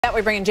Yet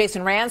we bring in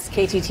Jason Rantz,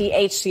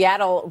 KTTH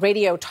Seattle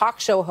radio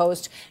talk show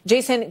host.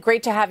 Jason,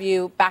 great to have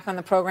you back on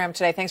the program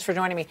today. Thanks for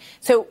joining me.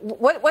 So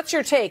what's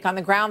your take on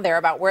the ground there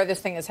about where this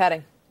thing is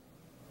heading?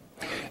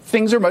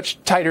 Things are much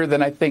tighter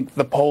than I think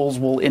the polls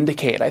will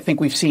indicate. I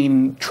think we've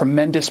seen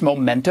tremendous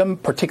momentum,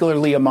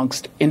 particularly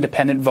amongst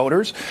independent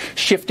voters,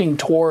 shifting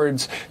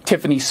towards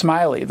Tiffany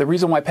Smiley. The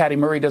reason why Patty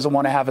Murray doesn't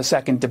want to have a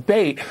second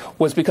debate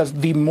was because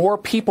the more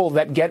people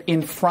that get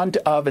in front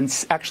of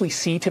and actually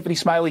see Tiffany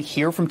Smiley,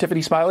 hear from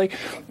Tiffany Smiley,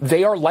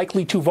 they are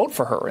likely to vote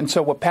for her. And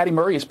so what Patty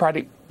Murray is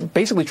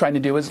basically trying to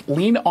do is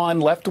lean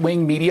on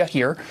left-wing media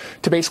here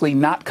to basically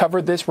not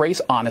cover this race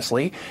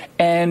honestly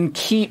and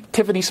keep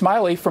Tiffany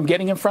Smiley from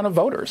getting in front of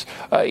voters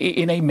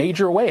in a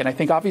major way. And I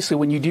think obviously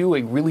when you do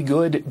a really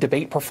good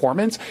debate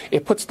performance,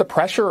 it puts the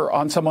pressure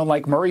on someone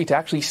like Murray to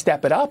actually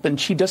step it up, and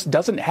she just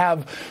doesn't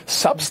have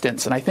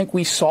substance. And I think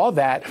we saw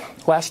that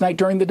last night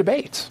during the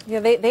debates.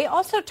 Yeah, they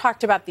also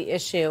talked about the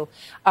issue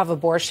of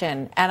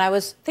abortion. And I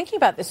was thinking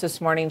about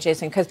this morning,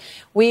 Jason, because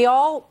we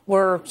all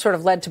were sort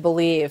of led to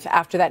believe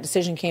after that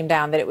decision came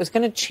down that it was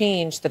going to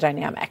change the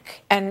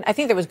dynamic. And I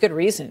think there was good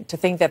reason to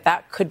think that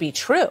that could be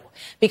true,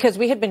 because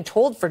we had been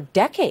told for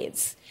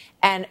decades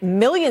and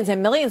millions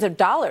of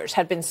dollars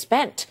had been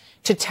spent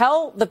to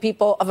tell the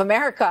people of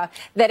America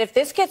that if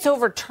this gets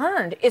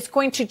overturned, it's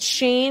going to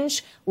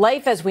change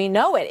life as we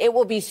know it. It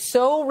will be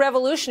so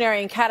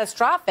revolutionary and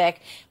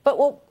catastrophic. But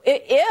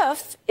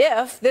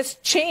if this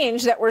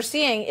change that we're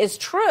seeing is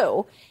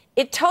true,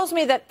 it tells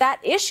me that that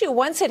issue,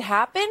 once it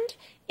happened,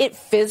 it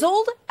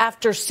fizzled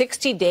after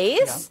 60 days.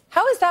 Yeah.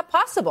 How is that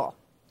possible?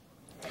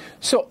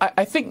 So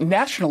I think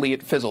nationally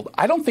it fizzled.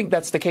 I don't think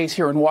that's the case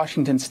here in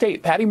Washington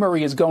state. Patty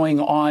Murray is going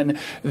on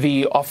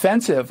the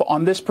offensive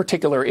on this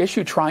particular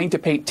issue, trying to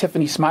paint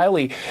Tiffany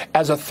Smiley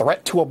as a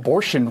threat to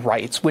abortion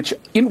rights, which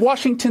in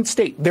Washington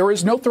state, there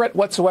is no threat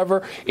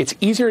whatsoever. It's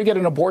easier to get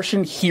an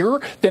abortion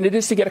here than it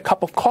is to get a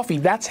cup of coffee.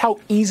 That's how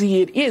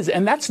easy it is.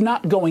 And that's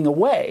not going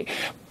away.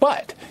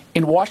 But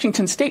in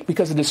Washington state,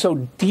 because it is so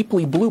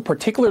deeply blue,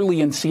 particularly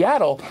in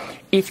Seattle,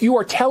 if you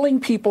are telling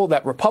people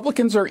that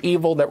Republicans are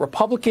evil, that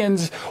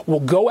Republicans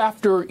will go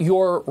after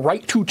your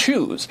right to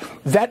choose,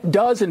 that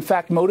does, in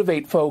fact,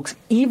 motivate folks,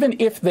 even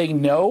if they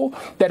know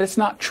that it's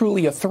not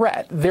truly a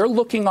threat. They're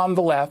looking on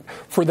the left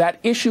for that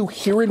issue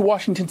here in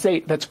Washington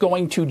state that's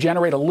going to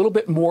generate a little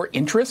bit more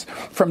interest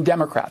from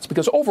Democrats.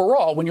 Because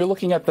overall, when you're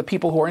looking at the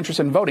people who are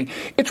interested in voting,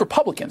 it's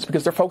Republicans,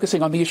 because they're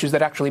focusing on the issues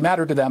that actually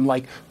matter to them,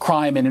 like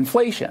crime and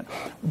inflation.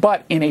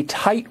 But in a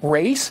tight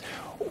race,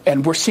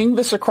 and we're seeing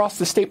this across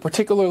the state,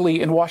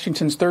 particularly in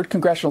Washington's 3rd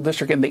congressional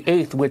district and the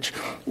 8th, which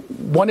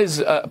one is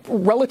a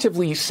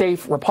relatively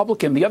safe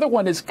Republican. The other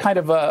one is kind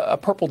of a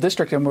purple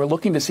district, and we're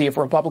looking to see if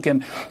a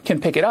Republican can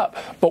pick it up.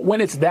 But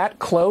when it's that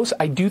close,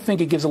 I do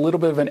think it gives a little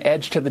bit of an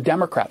edge to the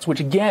Democrats,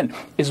 which, again,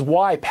 is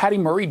why Patty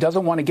Murray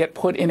doesn't want to get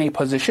put in a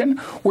position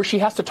where she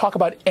has to talk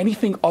about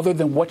anything other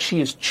than what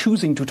she is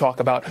choosing to talk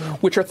about,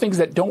 which are things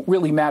that don't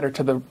really matter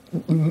to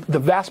the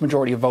vast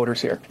majority of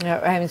voters here. Yeah,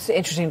 and it's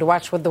interesting to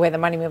watch the way the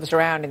money moves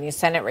around in these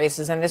Senate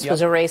races. And this was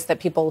a race that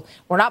people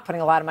were not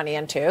putting a lot of money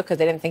into because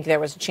they didn't think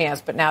there was a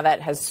chance. But now that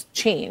has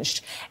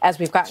changed as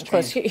we've gotten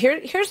close.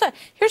 Here's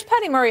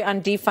Patty Murray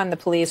on defund the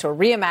police, or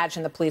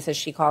reimagine the police, as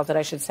she calls it,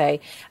 I should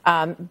say,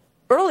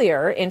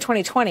 earlier in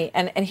 2020.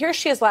 And here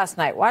she is last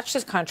night. Watch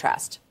this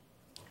contrast.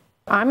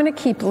 I'm going to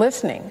keep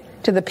listening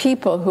to the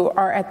people who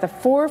are at the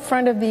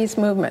forefront of these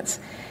movements,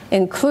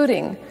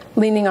 including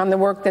leaning on the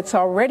work that's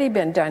already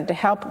been done to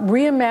help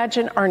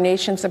reimagine our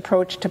nation's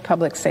approach to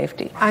public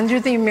safety. Under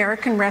the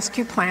American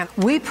Rescue Plan,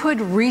 we put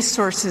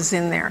resources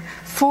in there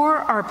for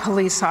our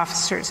police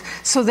officers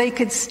so they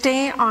could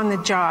stay on the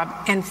job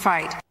and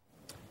fight.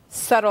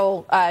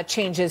 Subtle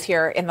changes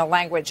here in the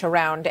language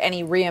around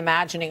any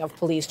reimagining of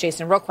police.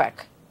 Jason, real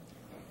quick.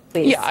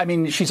 Please. Yeah, I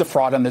mean, she's a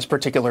fraud on this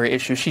particular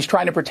issue. She's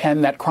trying to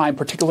pretend that crime,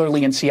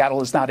 particularly in Seattle,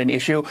 is not an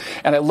issue.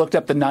 And I looked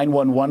up the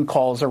 911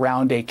 calls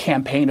around a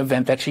campaign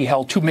event that she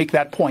held to make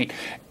that point.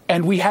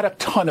 And we had a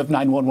ton of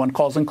 911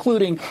 calls,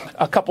 including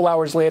a couple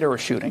hours later, a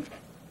shooting.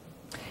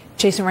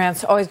 Jason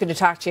Rantz, always good to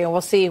talk to you.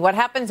 We'll see what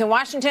happens in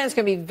Washington. It's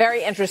going to be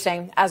very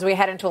interesting as we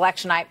head into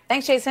election night.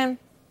 Thanks, Jason.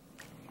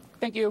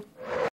 Thank you.